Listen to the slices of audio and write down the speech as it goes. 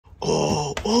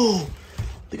oh,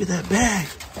 look at that bag.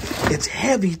 It's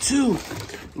heavy too.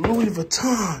 Louis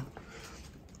Vuitton.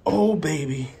 Oh,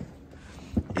 baby.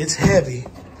 It's heavy.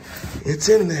 It's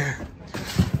in there.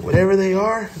 Whatever they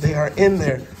are in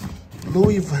there.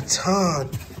 Louis Vuitton.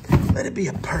 Let it be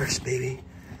a purse, baby.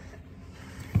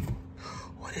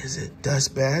 What is it?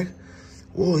 Dust bag.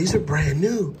 Whoa, these are brand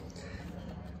new.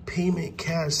 Payment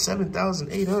cash,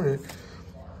 $7,800.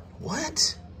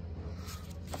 What?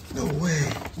 No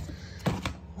way.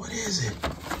 What is it?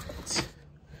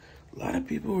 A lot of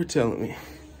people were telling me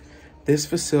this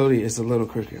facility is a little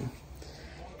crooked.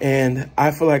 And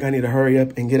I feel like I need to hurry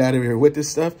up and get out of here with this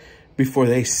stuff before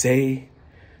they say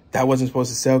that wasn't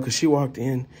supposed to sell, because she walked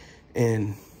in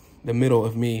the middle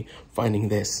of me finding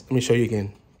this. Let me show you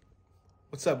again.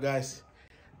 What's up, guys?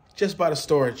 Just bought a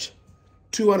storage,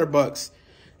 200 bucks.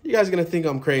 You guys are gonna think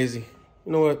I'm crazy.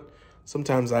 You know what?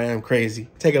 Sometimes I am crazy.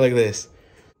 Take a look at this.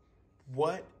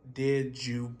 What did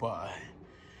you buy?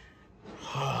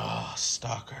 Oh,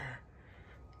 Stalker.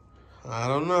 I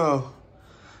don't know.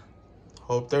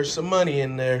 Hope there's some money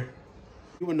in there.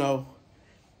 You will know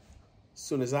as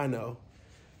soon as I know.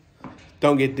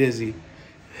 Don't get dizzy.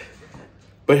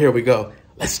 But here we go.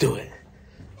 Let's do it.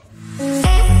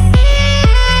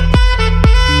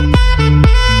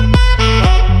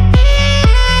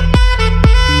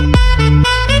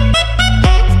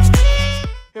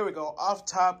 Here we go. Off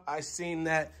top, I seen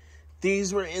that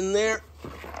these were in there.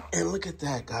 And look at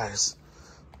that, guys.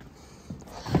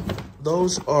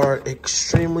 Those are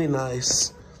extremely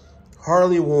nice.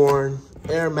 Hardly worn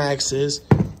Air Maxes.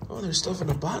 Oh, there's stuff in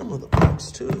the bottom of the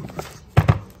box too.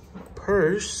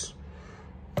 Purse.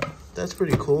 That's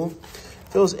pretty cool.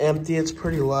 Feels empty. It's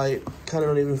pretty light. Kind of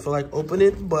don't even feel like opening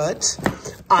it, but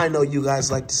I know you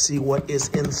guys like to see what is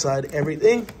inside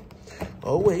everything.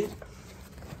 Oh, wait.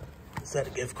 Is that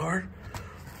a gift card?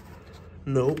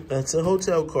 Nope, that's a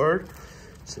hotel card.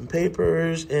 Some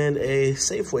papers and a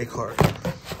Safeway card.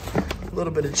 A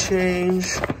little bit of change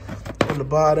on the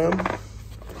bottom.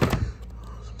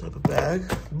 Some type of bag.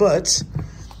 But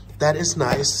that is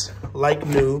nice. Like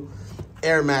new.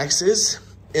 Air Maxes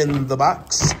in the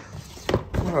box.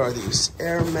 What are these?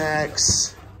 Air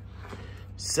Max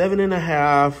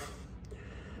 7.5.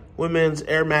 Women's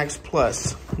Air Max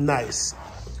Plus. Nice.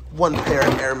 One pair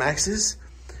of Air Maxes.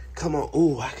 Come on.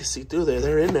 Ooh, I can see through there.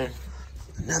 They're in there.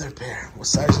 Another pair. What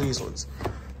size are these ones?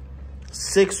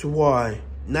 6Y.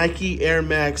 Nike Air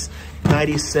Max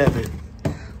 97.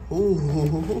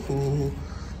 Ooh.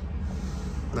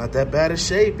 Not that bad of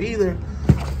shape either.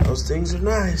 Those things are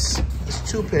nice. It's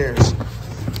 2 pairs.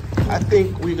 I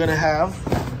think we're going to have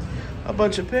a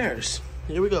bunch of pairs.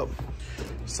 Here we go.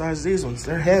 What size are these ones?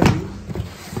 They're heavy.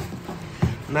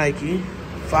 Nike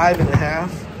 5.5.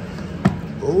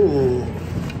 Ooh.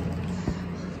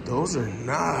 Those are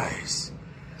nice.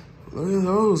 Look at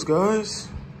those, guys.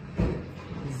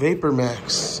 Vapor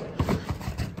Max.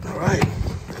 All right,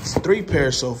 that's 3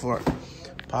 pairs so far.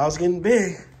 Pile's getting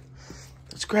big.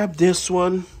 Let's grab this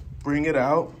one, bring it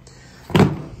out.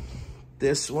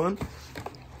 This one.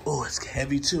 Oh, it's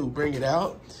heavy too. Bring it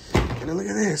out. And then look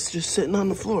at this, just sitting on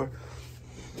the floor.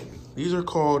 These are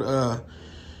called,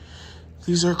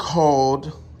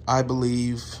 I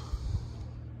believe,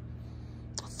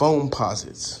 foam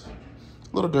posits.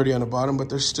 A little dirty on the bottom, but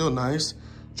they're still nice.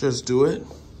 Just do it.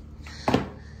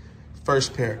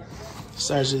 First pair.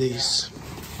 Size of these.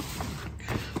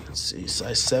 Let's see,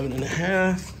 size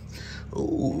 7.5.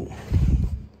 Ooh.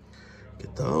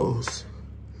 Get those.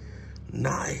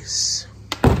 Nice.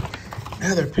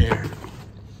 Another pair.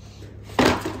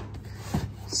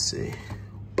 Let's see.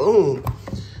 Boom.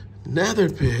 Another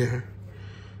pair.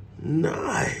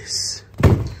 Nice.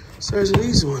 Size of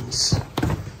these ones.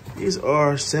 These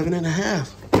are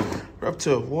 7.5. We're up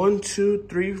to 1, 2,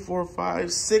 3, 4,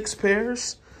 5, 6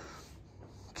 pairs.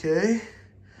 Okay.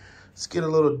 Let's get a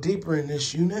little deeper in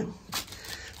this unit.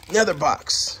 Another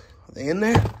box. Are they in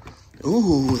there?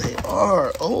 Ooh, they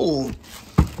are. Oh,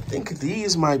 I think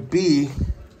these might be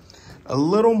a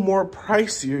little more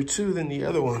pricier too than the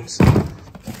other ones.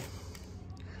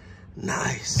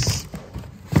 Nice.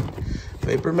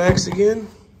 Vapor Max again.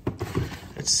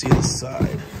 Let's see the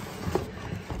side.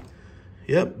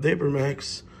 Yep, Vapor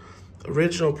Max.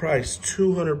 Original price,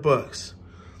 200 bucks.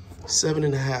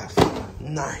 7.5.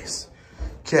 Nice.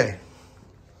 Okay.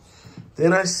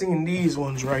 Then I seen these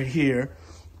ones right here.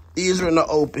 These are in the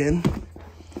open.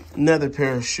 Another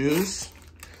pair of shoes.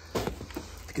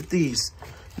 Look at these.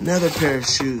 Another pair of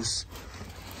shoes.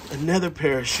 Another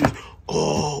pair of shoes.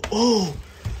 Oh,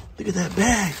 look at that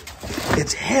bag.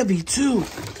 It's heavy too.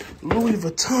 Louis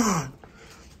Vuitton.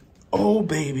 Oh,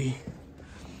 baby.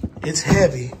 It's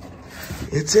heavy.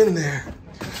 It's in there.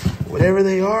 Whatever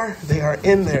they are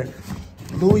in there.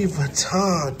 Louis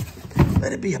Vuitton.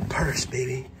 Let it be a purse,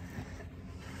 baby.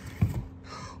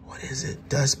 What is it?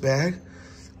 Dust bag?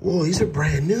 Whoa, these are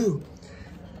brand new.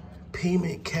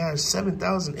 Payment cash,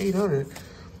 $7,800.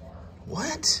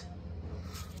 What?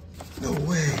 No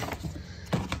way.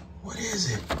 What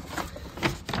is it?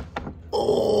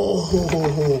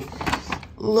 Oh,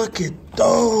 look at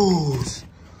those.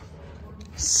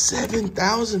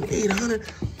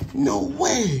 7,800. No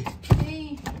way.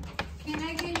 Hey, can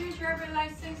I get your driver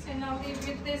license and I'll leave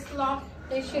with this lock?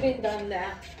 They shouldn't done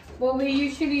that. What we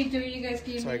usually do, you guys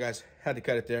give Sorry guys, had to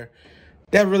cut it there.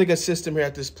 They have a really good system here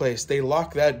at this place. They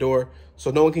lock that door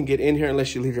so no one can get in here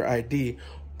unless you leave your ID.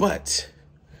 But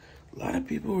a lot of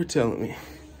people were telling me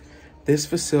this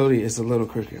facility is a little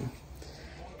crooked.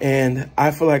 And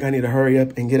I feel like I need to hurry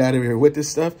up and get out of here with this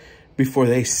stuff before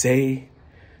they say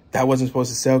that wasn't supposed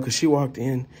to sell, because she walked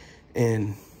in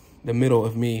the middle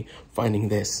of me finding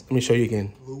this. Let me show you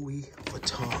again. Louis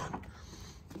Vuitton.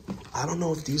 I don't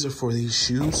know if these are for these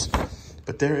shoes,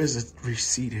 but there is a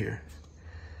receipt here.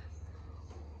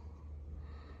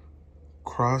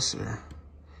 Crosser.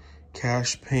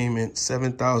 Cash payment,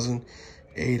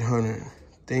 $7,800.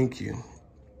 Thank you.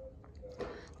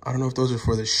 I don't know if those are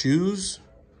for the shoes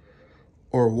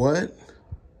or what,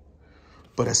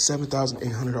 but a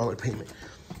 $7,800 payment.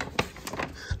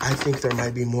 I think there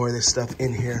might be more of this stuff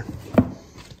in here.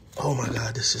 Oh my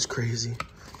God, this is crazy.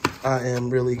 I am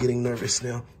really getting nervous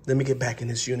now. Let me get back in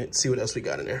this unit, see what else we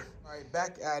got in there. All right,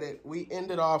 back at it. We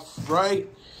ended off right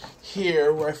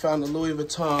here where I found the Louis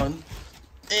Vuitton.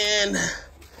 And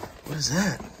what is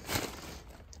that?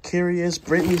 Curious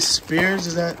Britney Spears,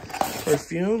 is that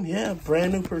perfume? Yeah,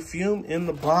 brand new perfume in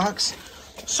the box.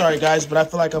 Sorry guys, but I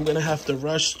feel like I'm gonna have to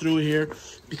rush through here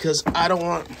because I don't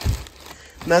want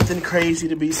nothing crazy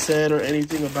to be said or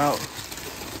anything about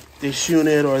this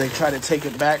unit, or they try to take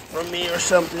it back from me or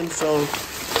something. So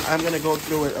I'm gonna go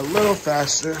through it a little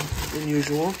faster than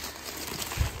usual.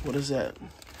 What is that?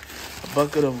 A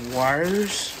bucket of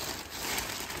wires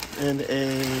and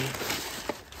a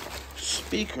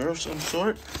speaker of some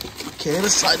sort. Okay,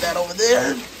 let's slide that over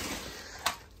there.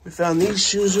 We found these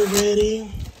shoes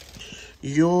already.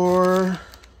 Your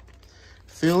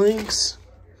feelings.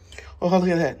 Oh, look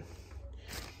at that.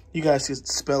 You guys can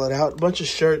spell it out. A bunch of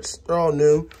shirts. They're all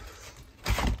new.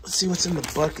 Let's see what's in the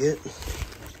bucket.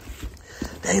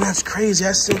 Dang, that's crazy.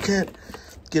 I still can't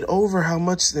get over how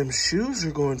much them shoes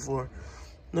are going for.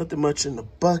 Nothing much in the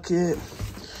bucket.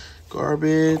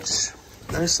 Garbage.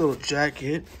 Nice little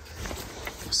jacket.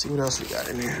 Let's see what else we got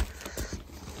in here.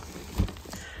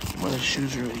 Some other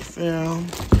shoes already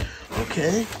found.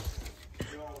 Okay.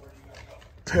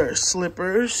 Pair of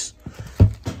slippers.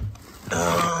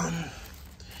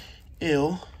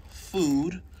 Ew.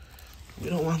 Food. We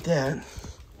don't want that.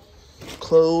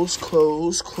 Clothes,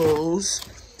 clothes, clothes.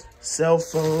 Cell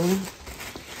phone.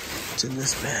 What's in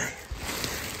this bag?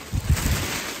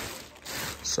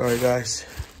 Sorry, guys.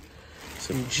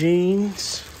 Some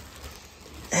jeans.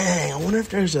 Dang, I wonder if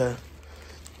there's a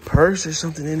purse or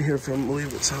something in here from Louis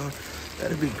Vuitton.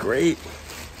 That'd be great.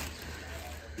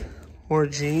 More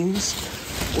jeans.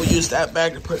 We'll use that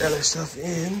bag to put other stuff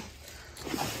in.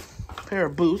 Pair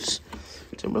of boots.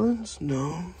 Timberlands?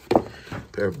 No.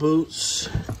 Pair of boots.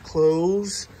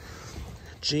 Clothes.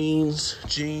 Jeans.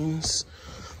 Jeans.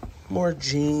 More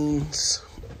jeans.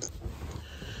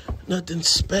 Nothing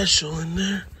special in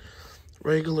there.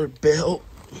 Regular belt.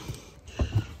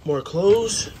 More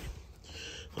clothes.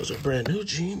 Those are brand new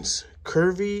jeans.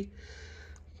 Curvy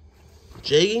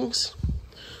jeggings.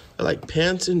 I like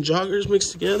pants and joggers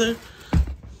mixed together.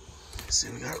 Let's see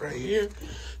what we got right here.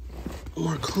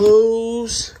 More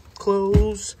clothes.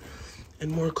 Clothes.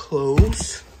 And more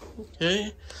clothes.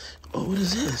 Okay. Oh, what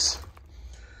is this?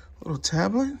 A little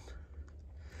tablet?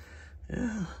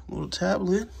 Yeah, a little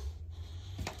tablet.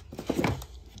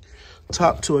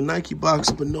 Top to a Nike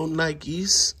box, but no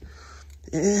Nikes.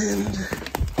 And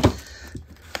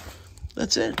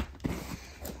that's it.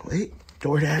 Wait,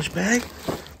 DoorDash bag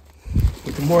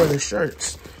with more of the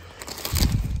shirts.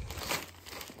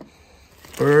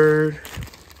 Bird.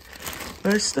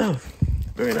 Nice stuff.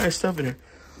 Very nice stuff in here.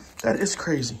 That is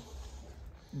crazy.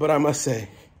 But I must say,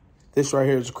 this right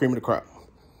here is the cream of the crop.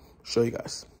 Show you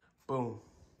guys. Boom.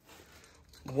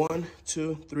 1,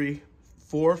 2, 3,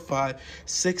 4, 5,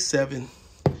 6, 7,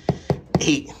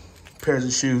 8 pairs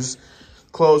of shoes.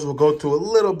 Clothes will go to a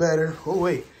little better. Oh,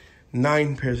 wait.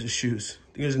 9 pairs of shoes.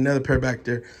 There's another pair back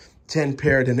there. 10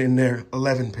 pairs, and in there,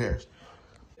 11 pairs.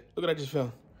 Look what I just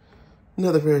found.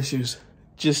 Another pair of shoes.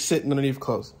 Just sitting underneath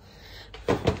clothes.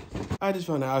 I just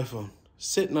found an iPhone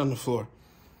sitting on the floor.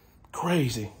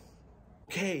 Crazy.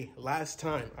 Okay, last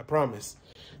time, I promise.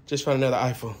 Just found another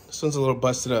iPhone. This one's a little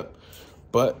busted up,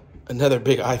 but another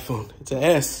big iPhone. It's an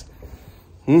S.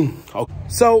 Okay.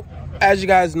 So, as you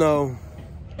guys know,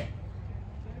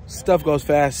 stuff goes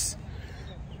fast.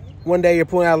 One day you're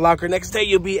pulling out a locker. Next day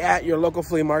you'll be at your local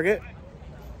flea market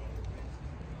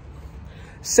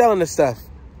selling the stuff.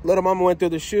 Little mama went through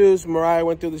the shoes. Mariah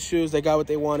went through the shoes. They got what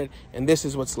they wanted, and this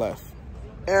is what's left.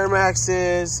 Air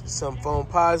Maxes, some foam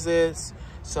posits,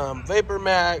 some Vapor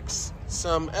Max,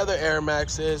 some other Air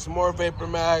Maxes, more Vapor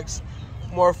Max,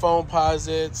 more foam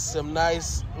posits, some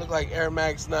nice, look like Air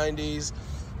Max 90s,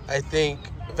 I think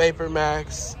Vapor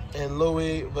Max, and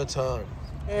Louis Vuitton.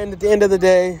 And at the end of the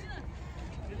day,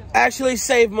 actually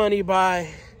save money by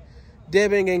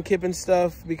dibbing and kipping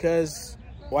stuff, because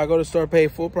why go to the store, pay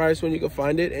full price when you can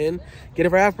find it and get it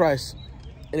for half price?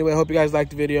 Anyway, I hope you guys liked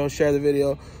the video, share the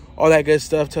video, all that good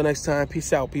stuff. Till next time,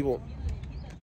 peace out, people.